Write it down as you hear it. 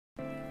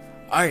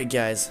Alright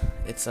guys,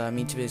 it's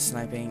me to be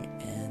sniping,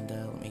 and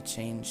let me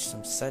change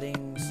some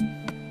settings.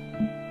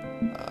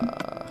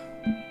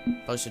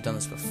 Probably should have done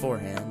this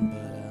beforehand,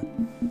 but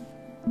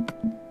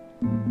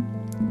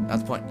not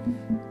the point.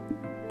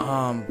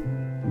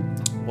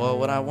 Well,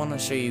 what I want to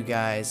show you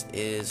guys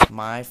is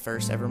my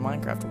first ever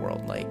Minecraft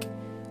world, like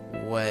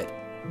what,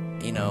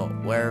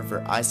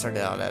 wherever I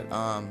started out at.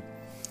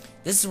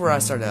 This is where I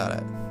started out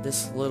at.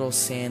 This little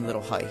sand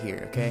little hut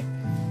here, okay?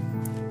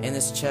 In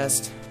this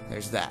chest,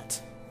 there's that.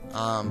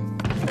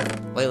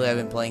 Lately I've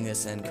been playing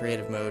this in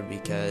creative mode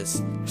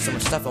because there's so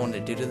much stuff I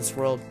wanted to do to this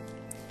world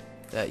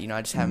that,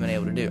 I just haven't been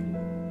able to do.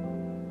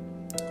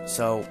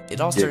 So,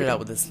 it all started out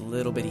with this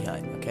little bitty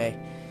hut, okay?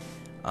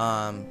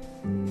 And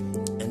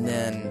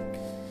then,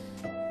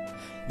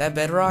 that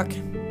bedrock,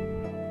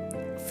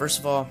 first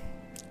of all,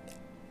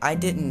 I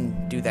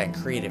didn't do that in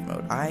creative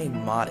mode. I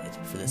modded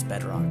for this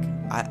bedrock.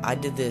 I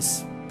did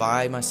this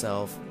by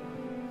myself.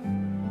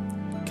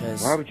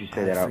 Why would you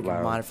say that out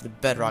loud? Modded for the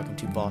bedrock and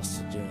 2 bosses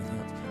to do anything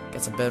else.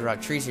 Got some bedrock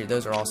trees here.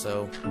 Those are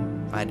also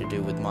I had to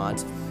do with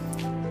mods.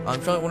 I'm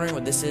probably wondering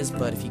what this is,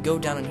 but if you go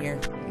down in here,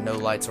 no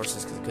light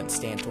sources because I couldn't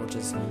stand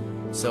torches.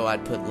 So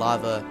I'd put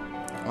lava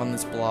on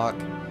this block,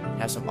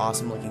 have some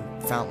awesome looking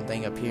fountain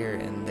thing up here,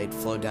 and they'd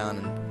flow down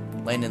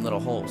and land in little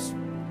holes.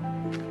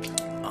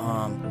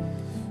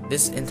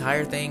 This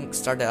entire thing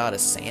started out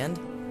as sand.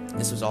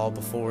 This was all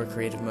before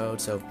creative mode,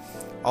 so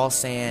all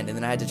sand, and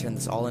then I had to turn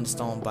this all into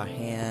stone by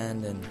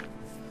hand, and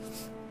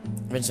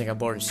eventually I got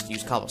bored and just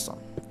used cobblestone.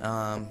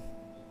 I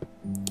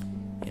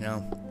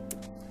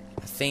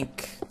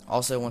think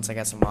also once I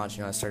got some mods,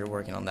 I started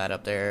working on that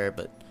up there,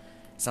 but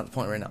it's not the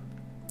point right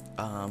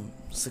now.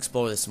 Let's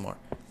explore this some more.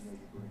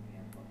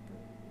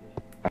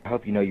 I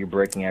hope you know you're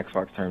breaking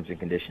Xbox terms and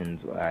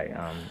conditions by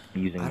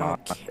using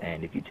mods,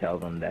 and if you tell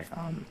them that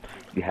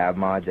you have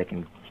mods that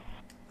can,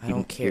 I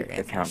don't care.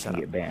 Your account can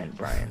get banned,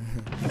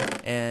 Brian.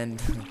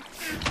 And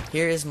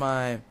here is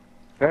my.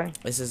 Okay.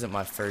 This isn't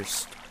my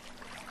first.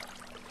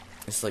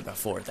 This is like my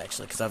 4th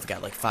actually, because I've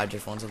got like 5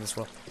 different ones on this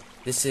world.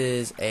 This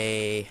is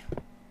a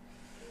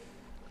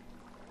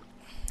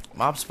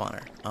mob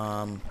spawner.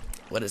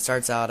 What it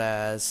starts out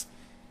as.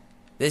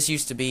 This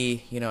used to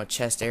be, a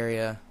chest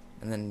area,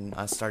 and then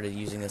I started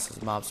using this as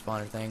a mob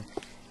spawner thing.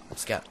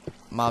 It's got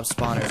mob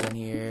spawners in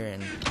here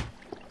and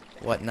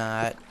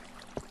whatnot.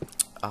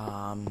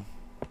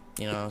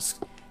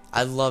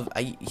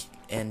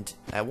 And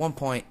at one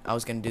point I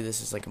was gonna do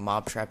this as like a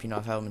mob trap. I'd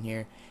have them in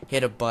here,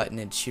 hit a button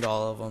and shoot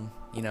all of them.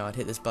 I'd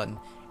hit this button,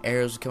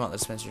 arrows would come out the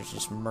dispensers,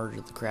 just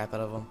murder the crap out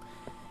of them.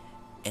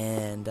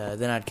 And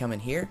then I'd come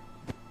in here,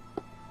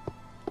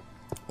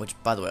 which,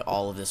 by the way,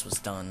 all of this was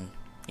done,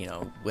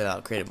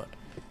 without creative mode.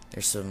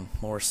 There's some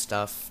more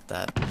stuff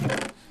that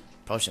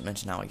probably shouldn't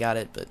mention how I got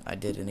it, but I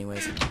did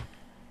anyways.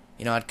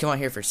 I'd come out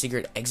here for a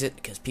secret exit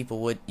because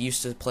people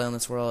used to play on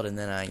this world, and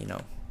then I,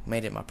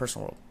 made it my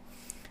personal world.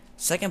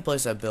 Second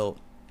place I built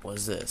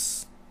was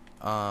this.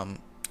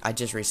 I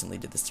just recently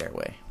did the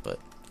stairway, but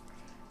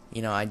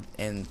I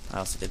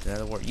also did the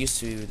nether wart.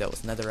 That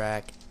was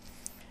netherrack.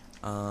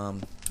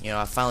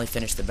 I finally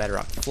finished the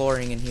bedrock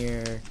flooring in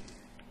here,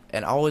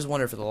 and I always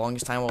wondered for the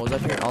longest time what was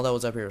up here. All that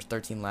was up here was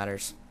 13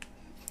 ladders.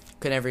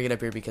 Couldn't ever get up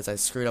here because I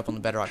screwed up on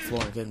the bedrock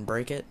floor and couldn't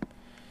break it.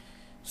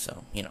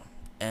 So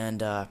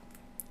and there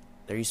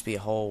used to be a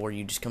hole where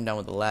you just come down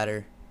with the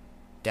ladder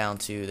down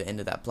to the end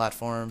of that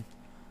platform,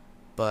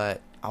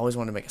 but I always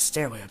wanted to make a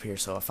stairway up here,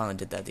 so I finally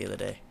did that the other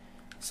day.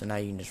 So now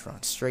you can just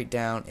run straight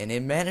down, and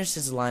it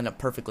manages to line up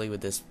perfectly with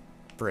this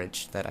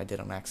bridge that I did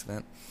on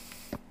accident.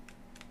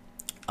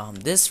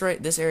 This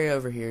area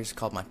over here is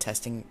called my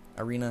testing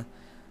arena.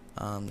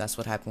 That's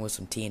what happened with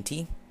some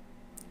TNT.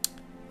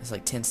 It's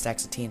like 10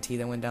 stacks of TNT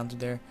that went down through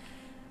there.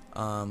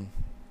 And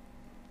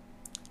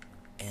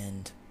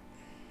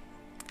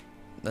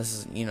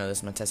this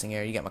is my testing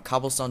area. You got my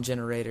cobblestone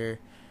generator.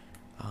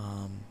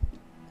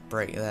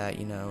 Break that,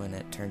 and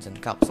it turns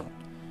into cobblestone.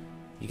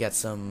 You got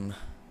some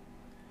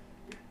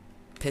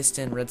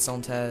piston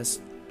redstone test.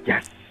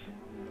 Yes.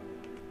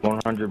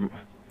 100.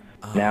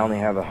 Now I only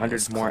have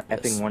 100 more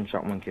effing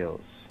one-shot one kills.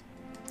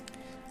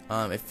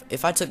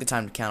 If I took the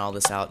time to count all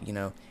this out,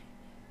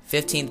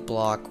 15th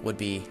block would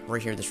be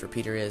right here. This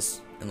repeater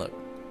is, and look,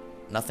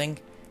 nothing.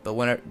 But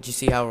do you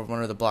see how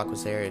whenever the block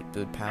was there, it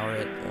would power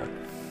it?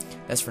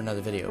 That's for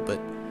another video. But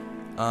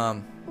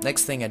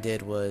next thing I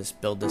did was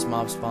build this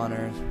mob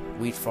spawner,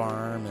 wheat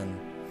farm, and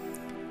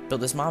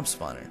build this mob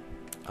spawner.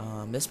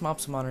 This mob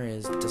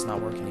spawner does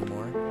not work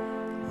anymore.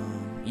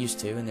 Used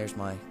to, and there's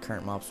my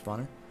current mob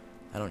spawner.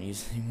 I don't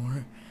use it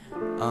anymore.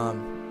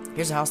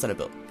 Here's a house that I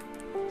built.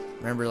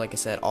 Remember, like I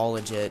said, all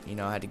legit.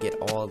 I had to get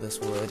all this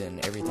wood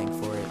and everything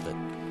for it, but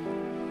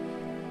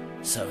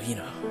so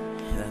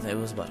it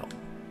was a butthole.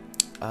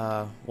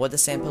 What the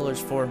sand pillar's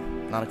for?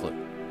 Not a clue.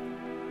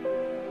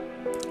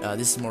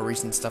 This is more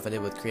recent stuff I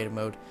did with creative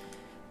mode.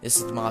 This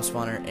is the mob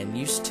spawner, and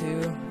used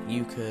to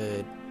you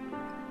could.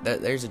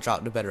 There's a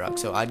drop to bedrock,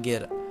 so I'd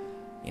get,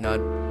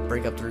 I'd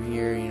break up through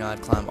here.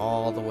 I'd climb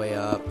all the way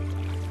up.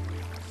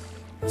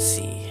 Let's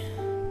see,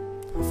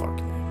 how far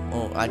can we?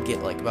 well, I'd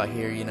get like about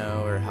here, you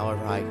know, or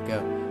however high I could go,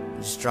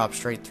 and just drop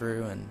straight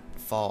through and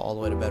fall all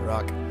the way to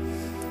bedrock.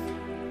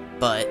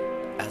 But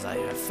as I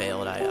have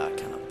failed, I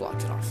kind of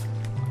blocked it off.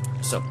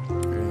 So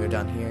we're gonna go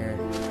down here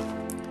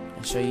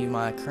and show you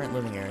my current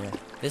living area.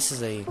 This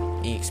is a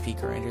EXP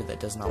grinder that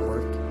does not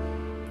work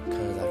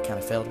because I kind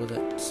of failed with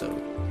it, so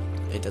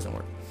it doesn't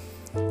work.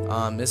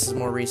 This is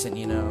more recent,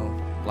 you know.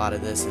 A lot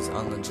of this is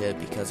unlegit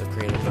because of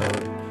creative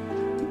mode.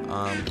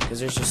 Because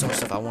there's just so much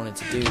stuff I wanted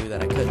to do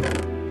that I couldn't.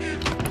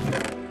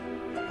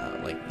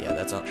 Like, yeah,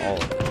 that's not all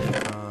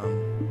legit.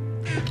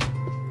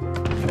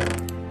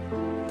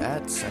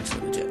 That's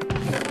actually legit.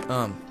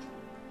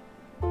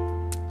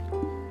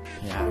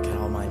 Yeah, I got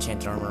all my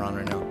enchanted armor on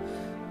right now.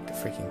 Like a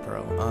freaking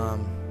pro.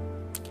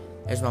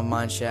 There's my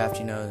mine shaft,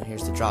 you know.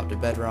 Here's the drop to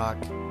bedrock.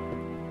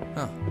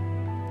 Huh.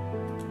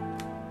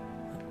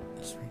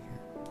 This right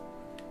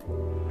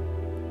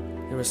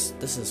here.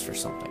 This is for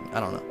something. I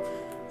don't know.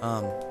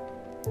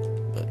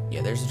 But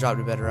yeah, there's the drop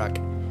to bedrock.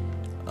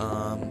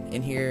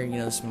 In here, you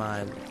know, this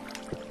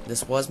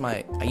was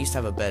my, I used to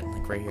have a bed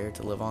like right here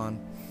to live on.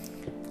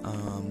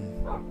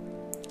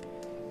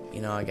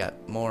 You know, I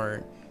got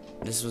more.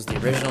 This was the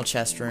original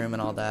chest room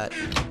and all that.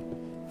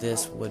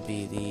 This would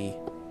be the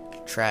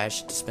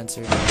trash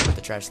dispenser. Put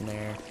the trash in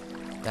there.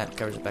 That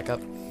covers it back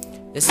up.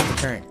 This is the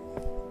current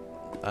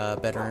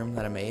bedroom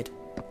that I made.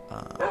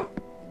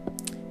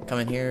 Come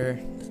in here,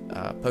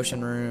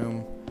 potion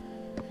room,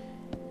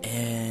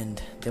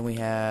 and then we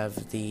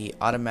have the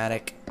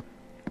automatic.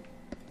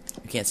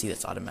 You can't see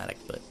that's automatic,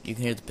 but you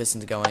can hear the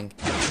pistons going.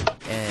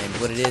 And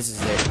what it is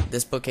that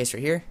this bookcase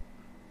right here,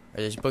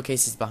 or there's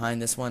bookcases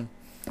behind this one.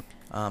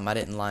 I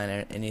didn't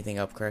line anything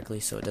up correctly,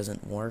 so it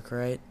doesn't work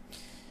right.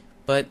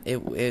 But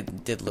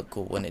it did look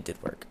cool when it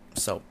did work.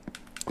 So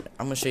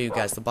I'm gonna show you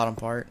guys the bottom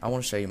part. I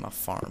want to show you my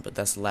farm, but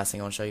that's the last thing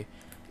I want to show you.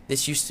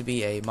 This used to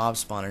be a mob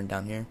spawner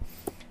down here.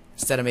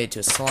 Instead, I made it to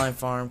a slime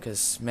farm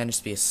because it managed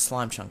to be a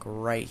slime chunk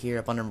right here,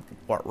 up under,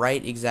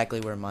 right exactly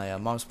where my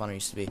mob spawner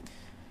used to be.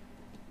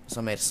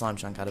 So I made a slime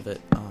chunk out of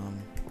it.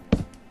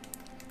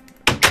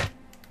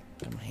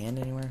 Got my hand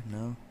anywhere?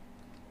 No.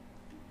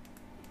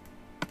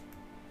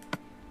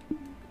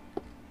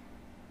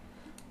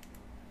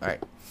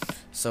 Alright,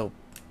 so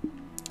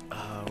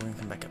we're gonna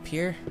come back up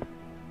here,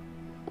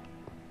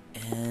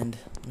 and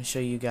let me show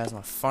you guys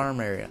my farm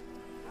area.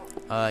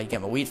 You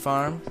got my wheat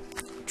farm,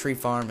 tree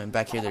farm, and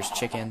back here there's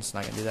chickens.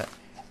 Not gonna do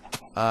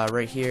that.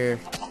 Right here,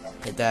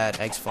 hit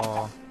that, eggs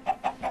fall.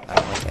 I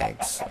don't like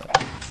eggs. So.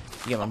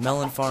 You got my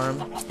melon farm.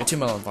 Got 2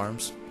 melon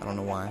farms. I don't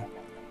know why.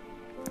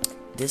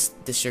 This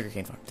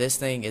sugarcane farm. This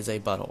thing is a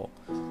butthole.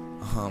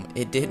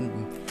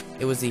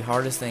 It was the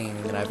hardest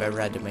thing that I've ever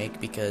had to make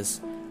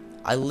because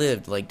I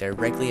lived like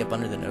directly up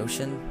under the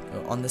ocean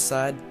on this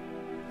side.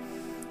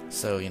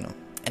 So, you know.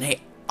 And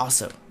hey,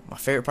 also, my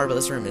favorite part about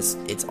this room is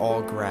it's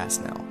all grass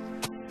now.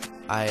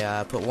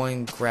 I put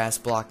one grass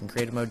block in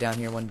creative mode down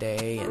here one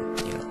day, and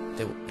you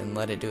know, and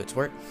let it do its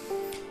work.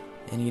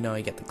 And you know,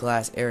 you get the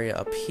glass area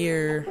up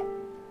here,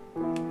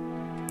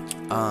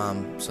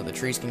 so the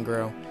trees can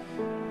grow.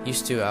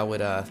 Used to, I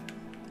would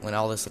when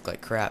all this looked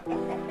like crap,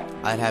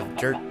 I'd have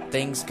dirt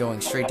things going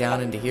straight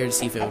down into here to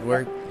see if it would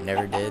work.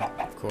 Never did,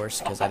 of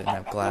course, because I didn't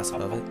have glass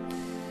above it.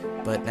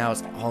 But now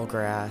it's all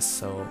grass,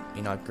 so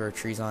you know, I grow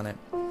trees on it.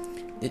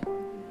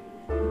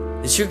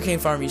 The sugarcane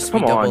farm used to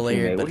be double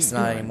layered, but it's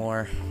not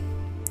anymore.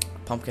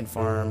 Pumpkin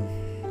farm,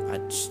 I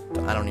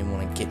don't even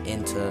want to get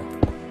into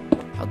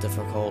how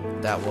difficult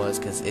that was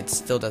because it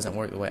still doesn't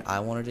work the way I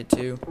wanted it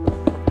to.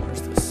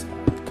 Where's this?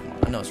 Come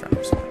on, I know it's around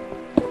here somewhere.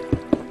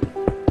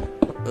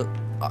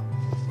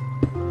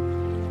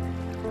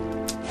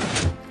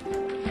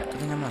 Good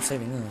thing I'm not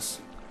saving this.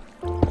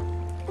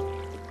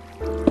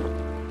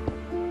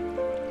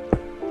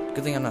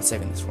 Good thing I'm not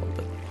saving this world,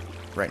 but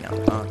right now.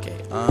 Okay,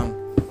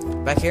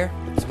 back here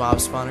is mob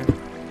spawner.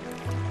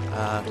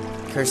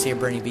 Courtesy of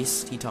Bernie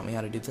Beast, he taught me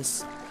how to do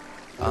this.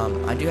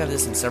 I do have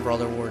this in several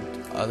other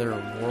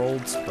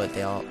worlds, but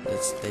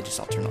they just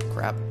all turn out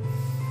crap.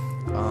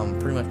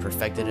 Pretty much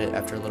perfected it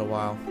after a little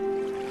while.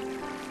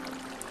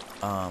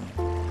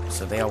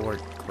 So they all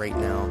work great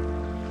now.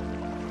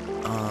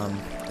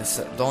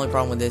 The only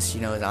problem with this,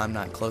 you know, is I'm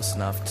not close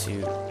enough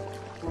to,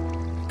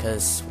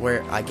 because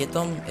where I get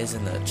them is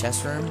in the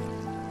chest room,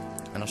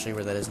 and I'll show you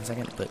where that is in a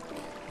second. But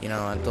you know,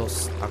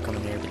 I'll come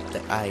in here.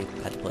 But I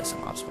had to play some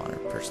mob spawner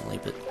personally,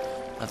 but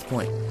that's the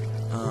point.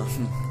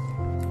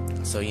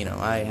 So you know,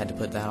 I had to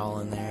put that all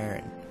in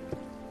there and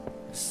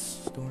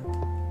store.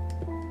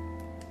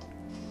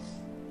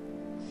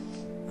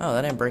 Oh,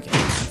 that didn't break it.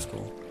 That's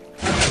cool.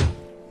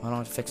 Why don't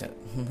I fix it?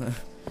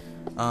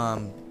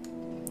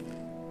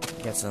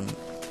 Got some.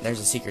 There's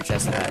a secret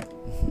chest that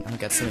I've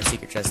got so many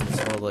secret chests in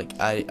this world. Like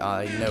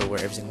I know where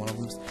every single one of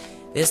them is.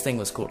 This thing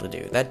was cool to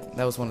do. That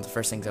was one of the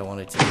first things I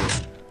wanted to do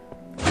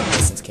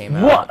since it came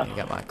out. What? I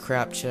got my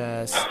crap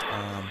chest.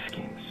 This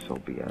game is so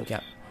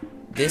BS.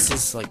 This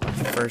is like my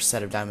first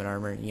set of diamond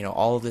armor. You know,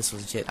 all of this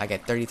was legit. I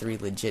got 33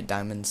 legit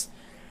diamonds.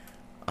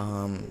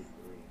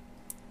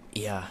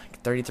 Yeah,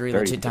 33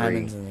 legit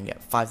diamonds, and then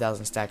get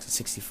 5,000 stacks of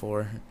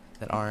 64.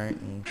 that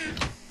aren't, and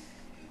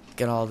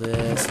get all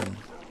this, and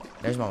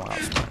there's my mob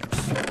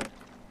spawners.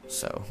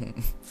 So,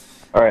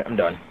 Alright, I'm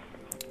done.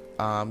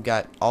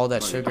 got all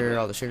that sugar,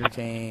 all the sugar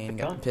cane,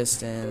 got the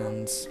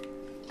pistons.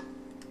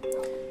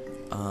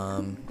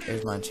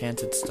 There's my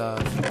enchanted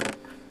stuff.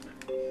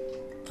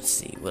 Let's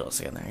see, what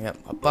else I got in there? I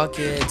got my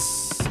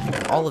buckets,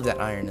 and all of that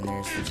iron in there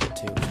is legit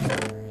too.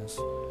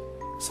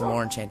 Some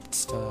more enchanted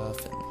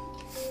stuff, and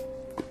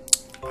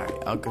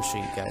alright, I'll go show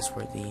you guys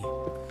where the,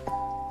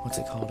 what's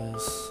it called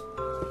is.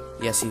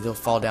 Yeah, see, they'll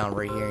fall down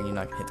right here, and you're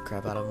not gonna hit the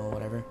crap out of them or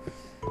whatever.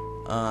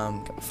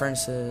 Got my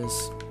furnaces.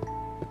 So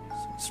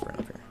let's run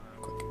up here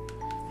quick.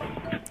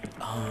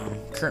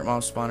 Current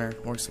mob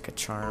spawner works like a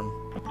charm.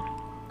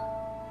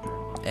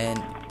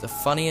 And the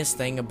funniest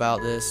thing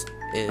about this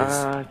is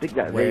I think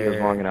that video's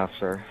long enough,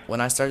 sir.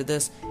 when I started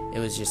this, it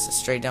was just a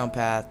straight down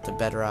path to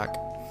bedrock.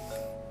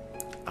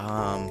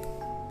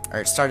 Or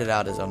it started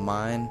out as a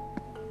mine,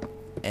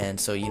 and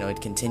so, you know,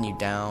 it continued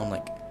down,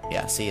 like,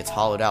 yeah, see, it's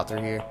hollowed out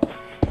through here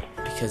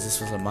because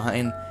this was a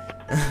mine.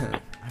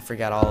 I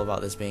forgot all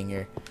about this being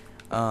here.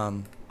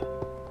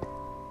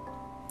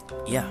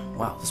 Yeah,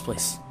 wow, this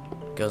place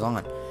goes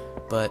on,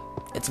 but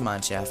it's a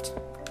mine shaft,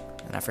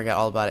 and I forgot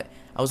all about it.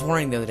 I was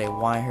wondering the other day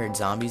why I heard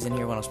zombies in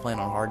here when I was playing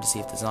on hard to see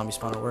if the zombie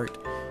spawner worked,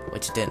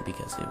 which it didn't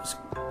because it was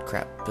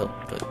crap built,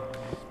 but,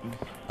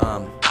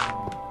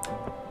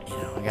 you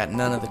know, I got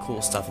none of the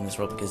cool stuff in this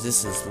world because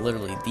this is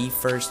literally the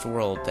first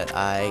world that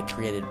I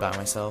created by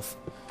myself,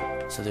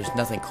 so there's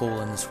nothing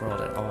cool in this world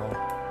at all.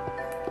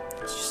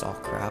 It's just all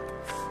crap,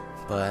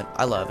 but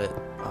I love it.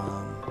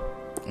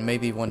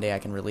 Maybe one day I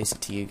can release it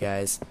to you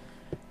guys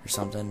or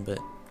something, but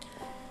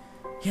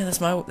yeah, that's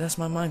my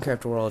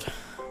Minecraft world.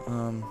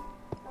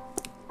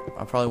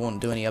 I probably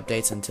won't do any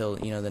updates until,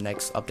 you know, the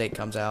next update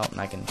comes out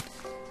and I can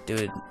do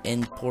it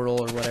in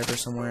Portal or whatever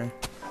somewhere.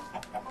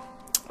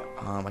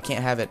 I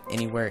can't have it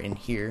anywhere in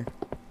here.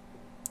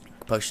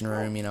 Potion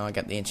room, you know, I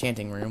got the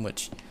enchanting room,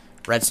 which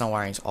redstone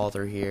wiring's all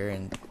through here,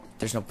 and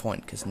there's no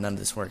point because none of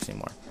this works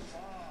anymore.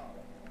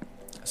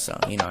 So,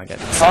 you know, I got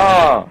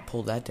to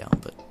pull that down,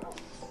 but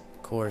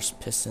of course,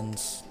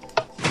 pistons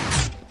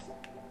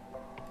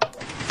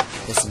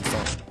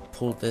don't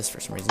pull this for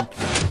some reason.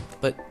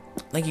 But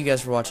thank you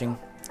guys for watching,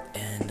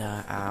 and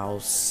I'll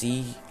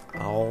see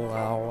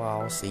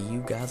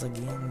you guys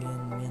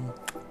again.